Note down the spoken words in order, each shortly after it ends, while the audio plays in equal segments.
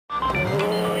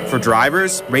For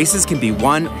drivers, races can be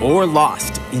won or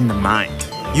lost in the mind.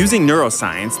 Using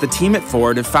neuroscience, the team at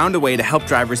Ford have found a way to help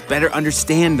drivers better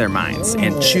understand their minds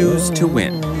and choose to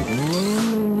win.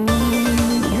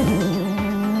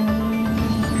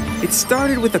 It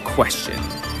started with a question.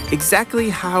 Exactly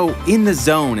how in the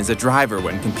zone is a driver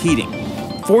when competing?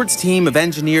 Ford's team of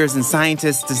engineers and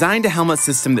scientists designed a helmet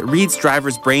system that reads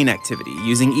drivers' brain activity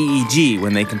using EEG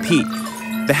when they compete.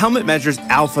 The helmet measures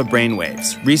alpha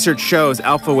brainwaves. Research shows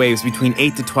alpha waves between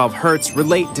 8 to 12 hertz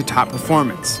relate to top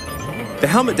performance. The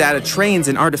helmet data trains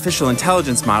an artificial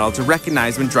intelligence model to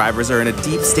recognize when drivers are in a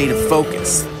deep state of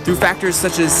focus through factors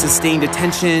such as sustained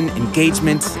attention,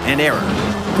 engagement, and error.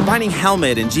 Combining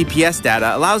helmet and GPS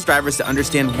data allows drivers to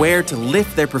understand where to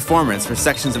lift their performance for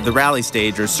sections of the rally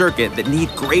stage or circuit that need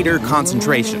greater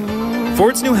concentration.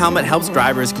 Ford's new helmet helps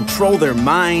drivers control their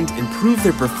mind, improve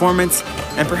their performance,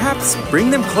 and perhaps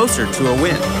bring them closer to a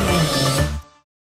win.